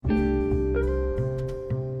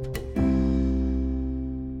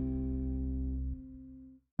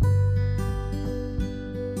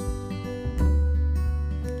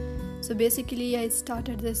basically, I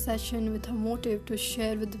started this session with a motive to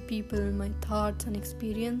share with the people my thoughts and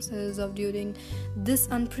experiences of during this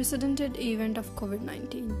unprecedented event of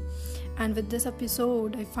COVID-19. And with this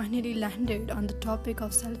episode, I finally landed on the topic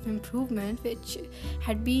of self-improvement, which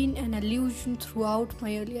had been an allusion throughout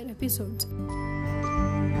my earlier episodes.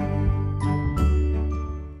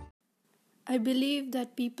 I believe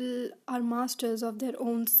that people are masters of their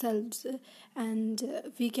own selves, and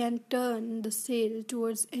we can turn the sail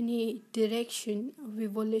towards any direction we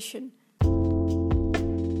volition.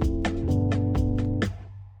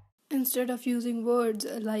 Instead of using words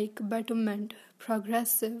like betterment,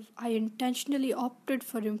 progressive, I intentionally opted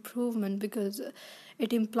for improvement because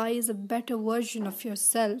it implies a better version of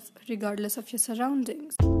yourself regardless of your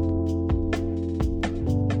surroundings.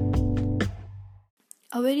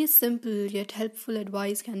 A very simple yet helpful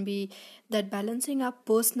advice can be that balancing our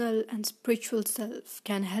personal and spiritual self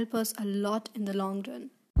can help us a lot in the long run.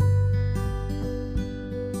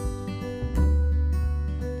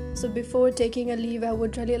 So before taking a leave, I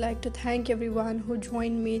would really like to thank everyone who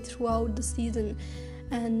joined me throughout the season.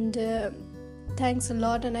 And thanks a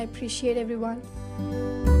lot, and I appreciate everyone.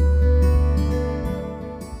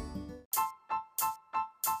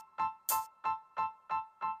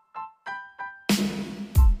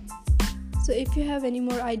 So if you have any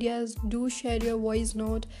more ideas, do share your voice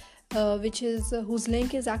note, whose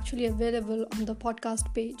link is actually available on the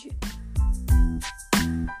podcast page.